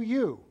know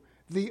you,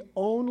 the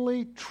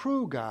only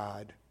true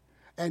God,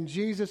 and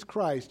Jesus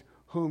Christ,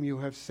 whom you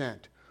have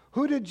sent.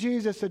 Who did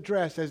Jesus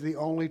address as the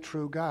only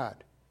true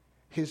God?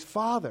 His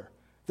Father.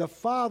 The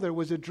Father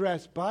was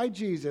addressed by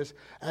Jesus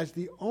as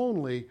the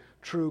only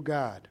true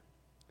God.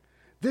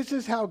 This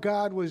is how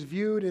God was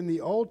viewed in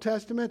the Old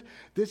Testament.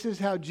 This is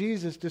how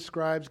Jesus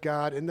describes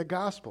God in the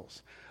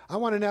Gospels. I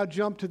want to now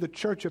jump to the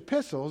church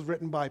epistles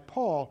written by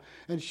Paul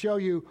and show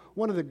you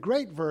one of the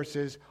great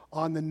verses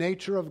on the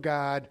nature of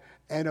God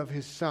and of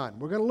his Son.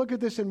 We're going to look at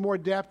this in more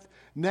depth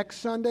next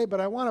Sunday, but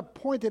I want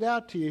to point it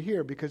out to you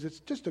here because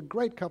it's just a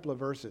great couple of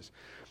verses.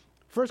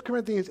 1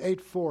 Corinthians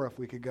 8:4, if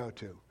we could go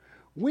to.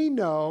 We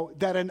know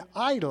that an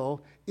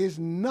idol is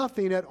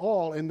nothing at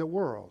all in the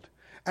world,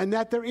 and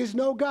that there is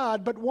no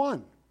God but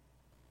one.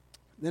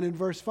 Then in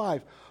verse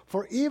 5,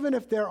 for even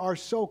if there are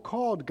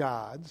so-called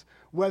gods,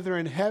 whether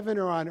in heaven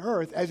or on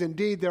earth, as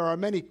indeed there are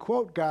many,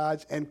 quote,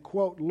 gods and,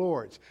 quote,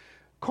 lords.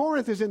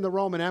 Corinth is in the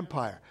Roman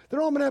Empire. The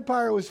Roman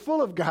Empire was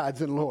full of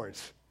gods and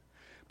lords.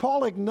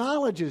 Paul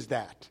acknowledges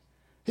that.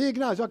 He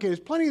acknowledges, okay,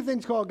 there's plenty of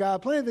things called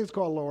God, plenty of things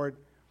called Lord.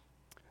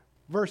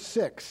 Verse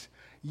 6,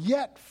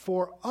 yet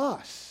for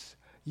us,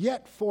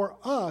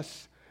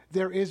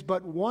 there is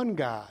but one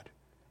God,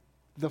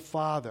 the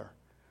Father,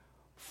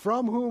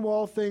 from whom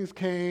all things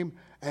came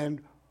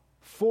and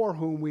for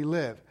whom we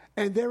live.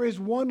 And there is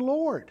one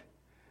Lord,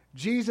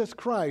 Jesus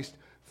Christ,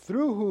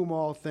 through whom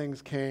all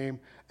things came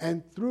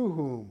and through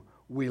whom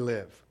we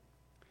live.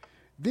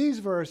 These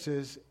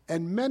verses,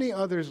 and many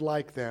others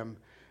like them,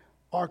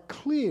 are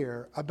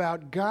clear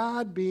about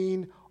God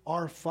being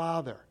our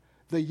Father.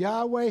 The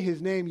Yahweh,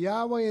 his name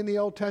Yahweh in the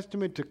Old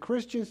Testament, to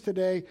Christians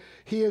today,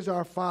 he is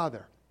our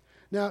Father.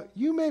 Now,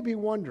 you may be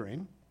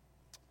wondering,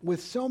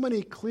 with so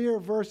many clear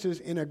verses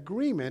in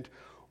agreement,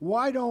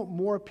 why don't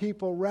more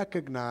people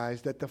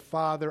recognize that the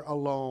Father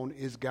alone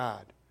is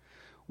God?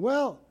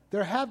 Well,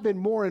 there have been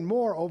more and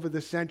more over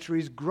the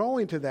centuries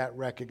growing to that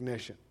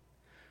recognition.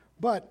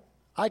 But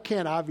I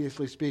can't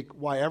obviously speak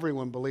why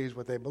everyone believes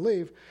what they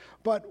believe,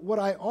 but what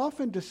I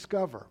often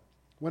discover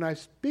when I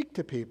speak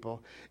to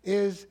people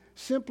is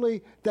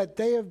simply that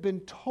they have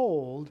been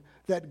told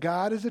that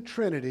God is a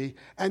Trinity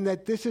and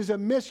that this is a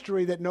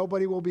mystery that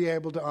nobody will be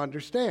able to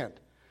understand.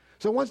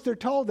 So once they're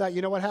told that,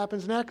 you know what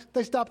happens next?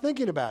 They stop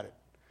thinking about it.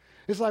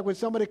 It's like when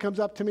somebody comes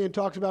up to me and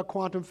talks about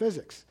quantum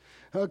physics.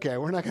 Okay,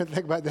 we're not going to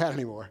think about that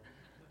anymore.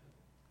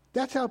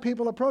 That's how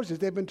people approach this.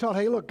 They've been told,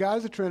 hey, look, God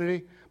is a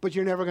Trinity, but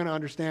you're never going to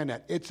understand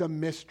that. It's a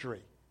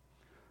mystery.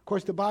 Of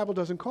course, the Bible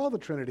doesn't call the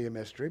Trinity a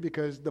mystery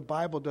because the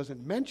Bible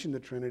doesn't mention the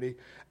Trinity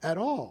at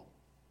all.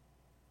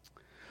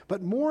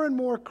 But more and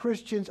more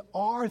Christians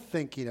are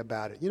thinking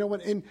about it. You know,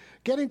 in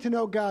getting to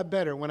know God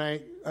better, when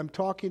I'm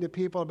talking to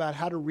people about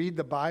how to read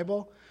the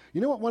Bible,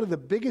 you know what one of the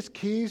biggest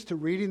keys to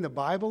reading the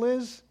Bible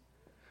is?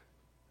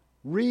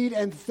 Read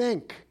and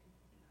think.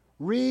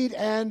 Read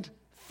and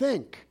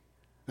think.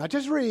 Not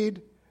just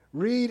read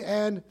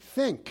and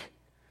think.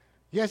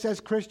 Yes, as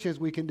Christians,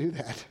 we can do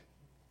that.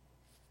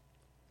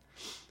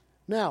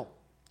 Now,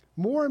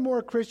 more and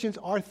more Christians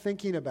are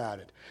thinking about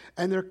it,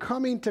 and they're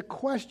coming to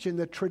question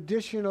the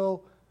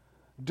traditional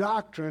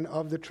doctrine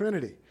of the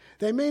Trinity.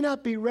 They may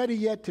not be ready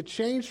yet to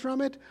change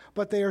from it,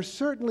 but they are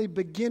certainly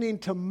beginning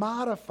to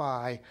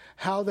modify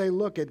how they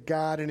look at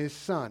God and his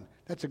Son.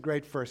 That's a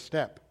great first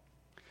step.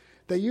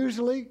 They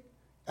usually,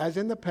 as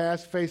in the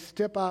past, face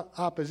stiff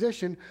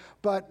opposition,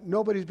 but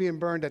nobody's being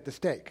burned at the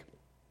stake.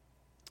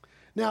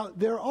 Now,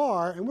 there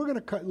are, and we're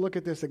going to look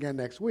at this again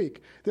next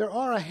week, there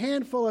are a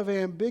handful of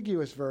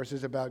ambiguous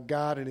verses about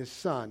God and his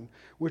Son,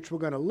 which we're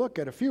going to look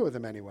at, a few of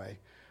them anyway.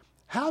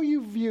 How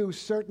you view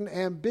certain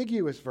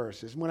ambiguous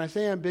verses, when I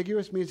say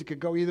ambiguous, it means it could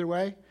go either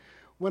way.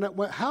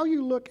 How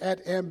you look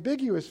at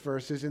ambiguous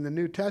verses in the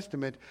New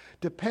Testament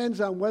depends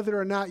on whether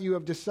or not you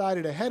have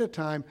decided ahead of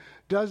time,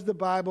 does the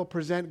Bible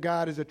present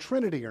God as a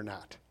Trinity or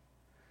not?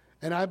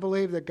 And I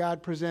believe that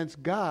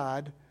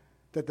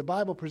the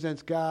Bible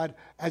presents God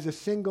as a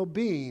single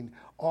being,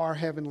 our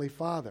Heavenly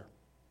Father.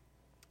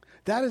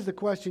 That is the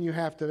question you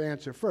have to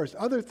answer first.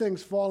 Other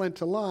things fall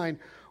into line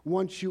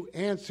once you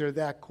answer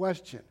that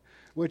question,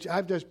 which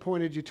I've just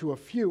pointed you to a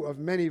few of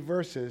many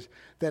verses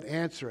that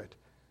answer it.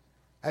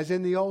 As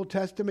in the Old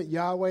Testament,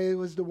 Yahweh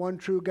was the one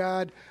true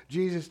God.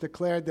 Jesus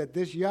declared that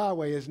this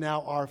Yahweh is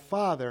now our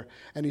Father,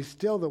 and he's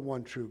still the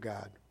one true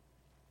God.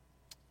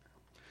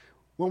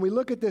 When we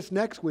look at this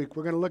next week,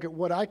 we're going to look at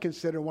what I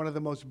consider one of the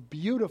most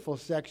beautiful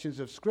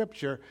sections of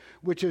Scripture,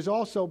 which has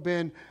also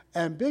been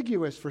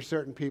ambiguous for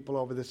certain people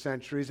over the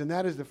centuries, and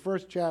that is the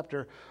first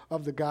chapter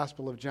of the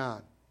Gospel of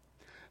John.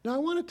 Now, I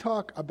want to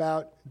talk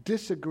about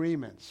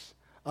disagreements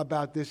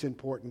about this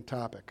important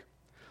topic.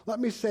 Let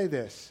me say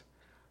this.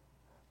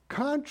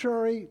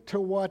 Contrary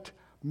to what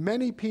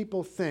many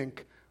people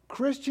think,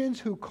 Christians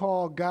who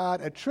call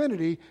God a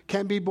Trinity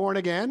can be born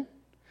again,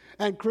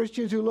 and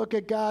Christians who look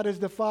at God as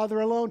the Father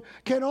alone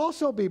can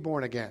also be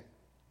born again.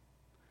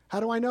 How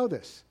do I know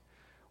this?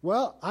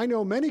 Well, I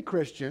know many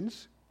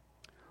Christians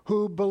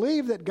who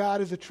believe that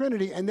God is a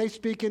Trinity and they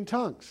speak in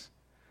tongues.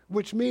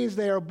 which means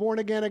they are born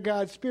again of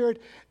God's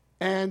Spirit,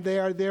 and they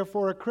are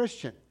therefore a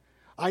Christian.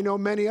 I know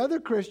many other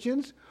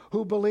Christians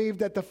who believe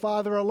that the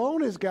Father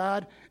alone is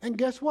God, and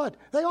guess what?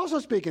 They also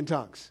speak in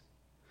tongues.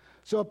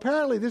 So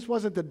apparently this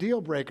wasn't the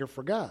deal breaker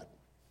for God.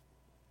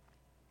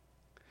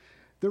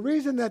 The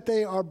reason that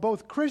they are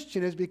both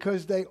Christian is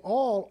because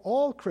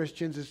all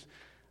Christians is,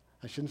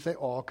 I shouldn't say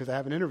all because I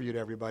haven't interviewed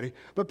everybody,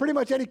 but pretty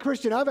much any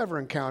Christian I've ever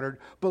encountered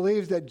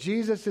believes that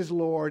Jesus is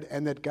Lord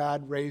and that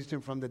God raised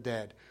him from the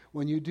dead.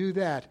 When you do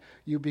that,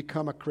 you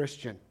become a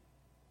Christian,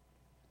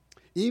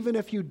 even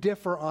if you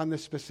differ on the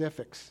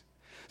specifics.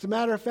 As a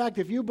matter of fact,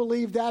 if you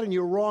believe that and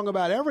you're wrong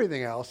about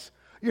everything else,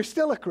 you're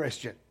still a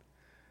Christian.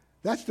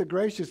 That's the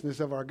graciousness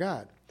of our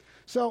God.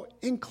 So,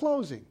 in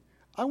closing,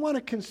 I want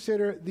to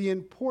consider the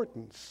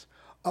importance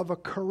of a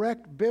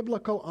correct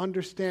biblical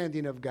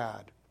understanding of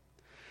God.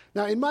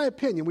 Now, in my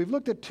opinion, we've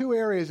looked at two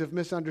areas of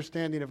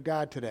misunderstanding of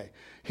God today: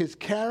 his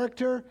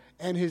character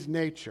and his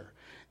nature.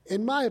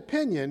 In my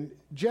opinion,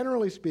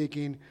 generally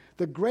speaking,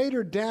 the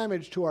greater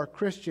damage to our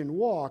Christian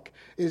walk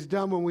is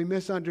done when we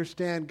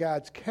misunderstand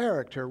God's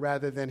character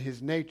rather than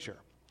his nature.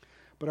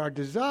 But our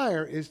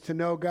desire is to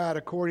know God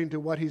according to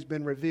what he's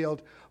been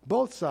revealed,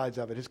 both sides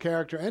of it, his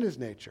character and his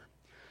nature.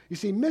 You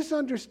see,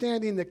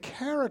 misunderstanding the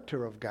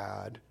character of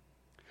God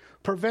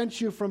prevents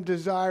you from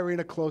desiring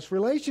a close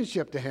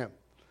relationship to him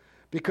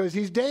because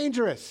he's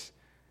dangerous.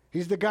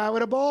 He's the guy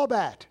with a ball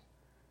bat.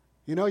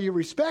 You know, you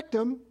respect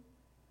him,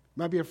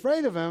 might be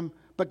afraid of him,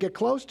 but get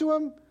close to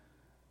him.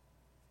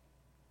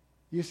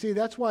 You see,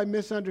 that's why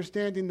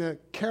misunderstanding the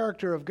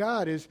character of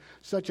God is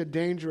such a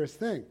dangerous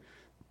thing.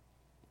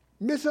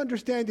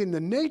 Misunderstanding the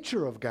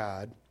nature of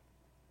God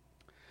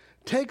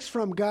takes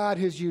from God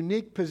his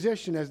unique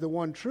position as the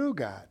one true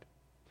God.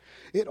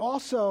 It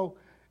also,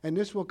 and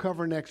this we'll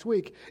cover next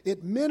week,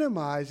 it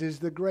minimizes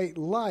the great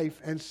life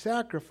and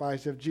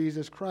sacrifice of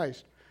Jesus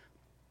Christ,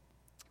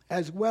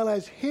 as well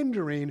as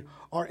hindering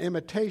our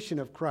imitation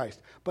of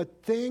Christ.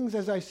 But things,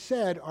 as I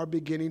said, are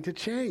beginning to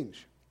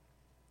change.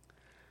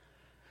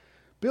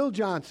 Bill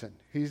Johnson,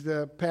 he's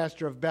the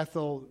pastor of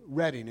Bethel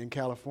Redding in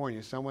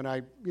California, someone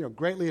I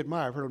greatly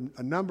admire. I've heard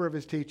a number of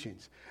his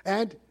teachings.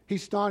 And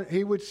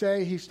he would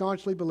say he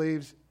staunchly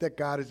believes that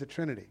God is a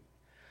Trinity.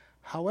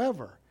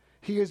 However,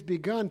 he has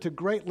begun to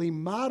greatly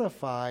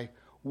modify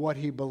what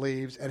he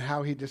believes and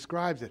how he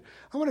describes it.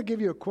 I want to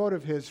give you a quote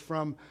of his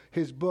from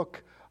his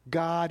book,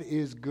 God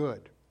is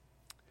Good.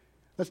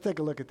 Let's take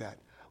a look at that.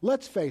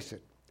 Let's face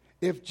it.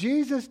 If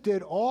Jesus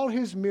did all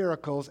his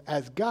miracles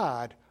as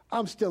God,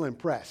 I'm still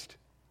impressed.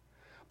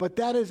 But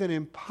that is an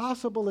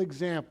impossible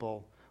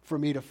example for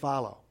me to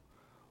follow.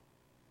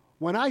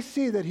 When I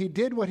see that he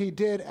did what he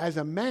did as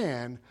a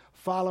man,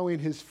 following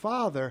his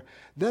Father,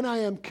 then I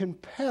am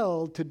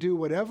compelled to do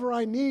whatever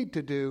I need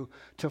to do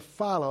to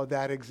follow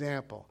that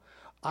example.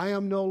 I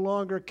am no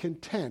longer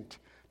content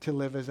to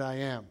live as I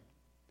am.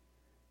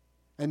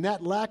 And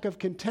that lack of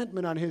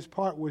contentment on his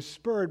part was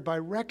spurred by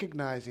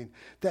recognizing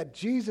that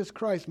Jesus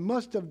Christ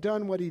must have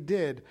done what he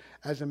did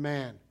as a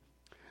man.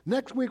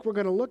 Next week, we're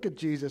going to look at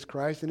Jesus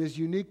Christ and his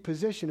unique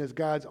position as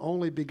God's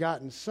only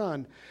begotten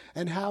Son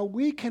and how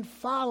we can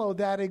follow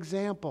that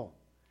example.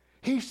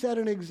 He set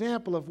an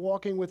example of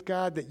walking with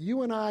God that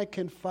you and I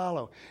can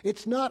follow.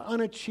 It's not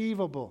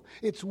unachievable.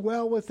 It's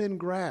well within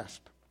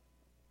grasp.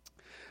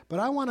 But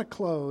I want to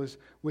close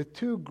with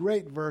two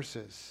great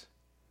verses.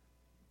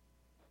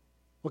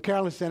 Well,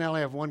 Carolyn said I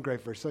only have one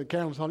great verse. So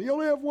Carolyn was telling you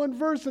only have one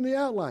verse in the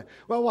outline.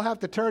 Well, we'll have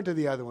to turn to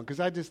the other one because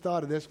I just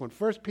thought of this one.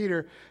 1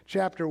 Peter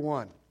chapter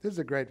 1. This is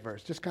a great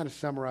verse, just kind of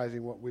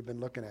summarizing what we've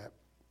been looking at.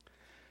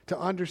 To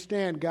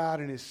understand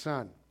God and his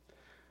Son.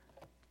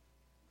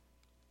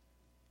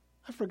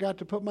 I forgot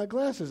to put my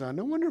glasses on.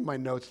 No wonder my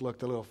notes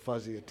looked a little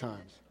fuzzy at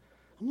times.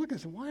 I'm looking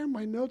and saying, why are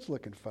my notes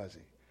looking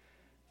fuzzy?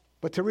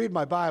 But to read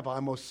my Bible, I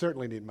most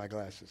certainly need my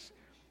glasses.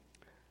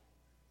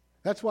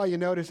 That's why you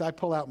notice I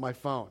pull out my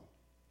phone,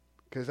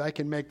 because I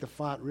can make the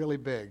font really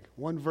big.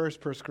 One verse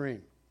per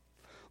screen.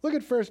 Look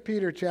at 1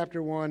 Peter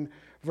chapter 1,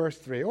 verse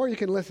 3, or you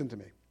can listen to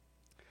me.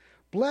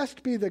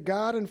 Blessed be the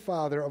God and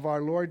Father of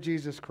our Lord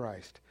Jesus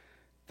Christ,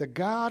 the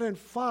God and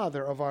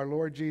Father of our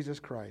Lord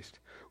Jesus Christ,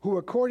 who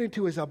according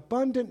to his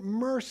abundant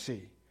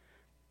mercy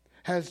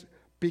has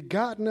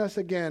begotten us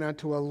again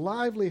unto a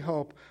lively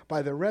hope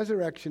by the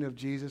resurrection of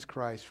Jesus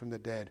Christ from the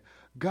dead.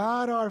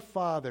 God our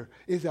Father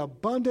is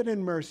abundant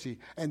in mercy,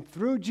 and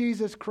through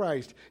Jesus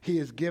Christ, he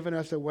has given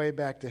us a way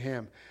back to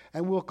him.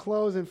 And we'll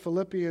close in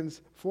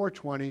Philippians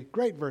 4:20,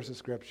 great verse of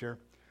Scripture.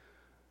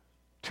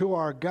 To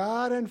our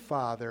God and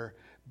Father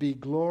be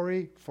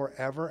glory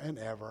forever and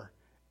ever.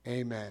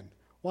 Amen.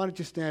 Why don't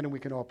you stand and we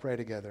can all pray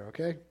together,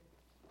 okay?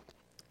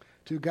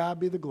 To God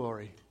be the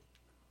glory.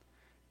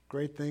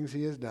 Great things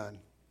he has done.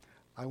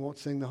 I won't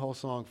sing the whole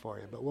song for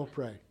you, but we'll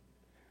pray.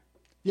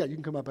 Yeah, you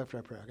can come up after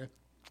I pray, okay?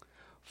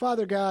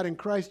 Father God, in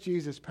Christ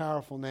Jesus'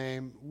 powerful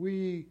name,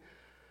 we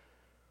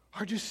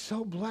are just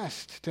so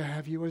blessed to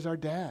have you as our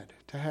dad,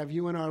 to have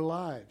you in our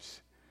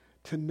lives,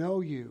 to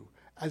know you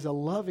as a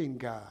loving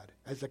God,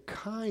 as a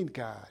kind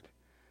God,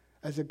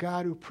 as a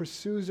God who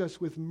pursues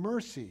us with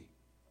mercy,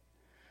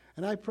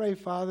 And I pray,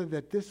 Father,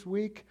 that this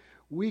week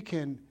we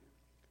can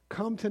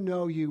come to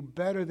know you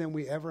better than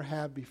we ever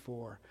have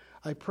before.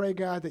 I pray,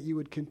 God, that you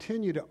would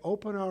continue to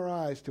open our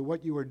eyes to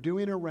what you are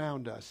doing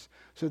around us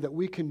so that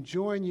we can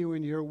join you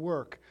in your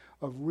work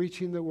of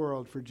reaching the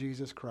world for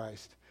Jesus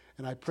Christ.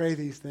 And I pray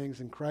these things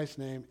in Christ's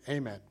name.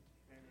 Amen.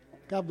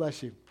 God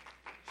bless you.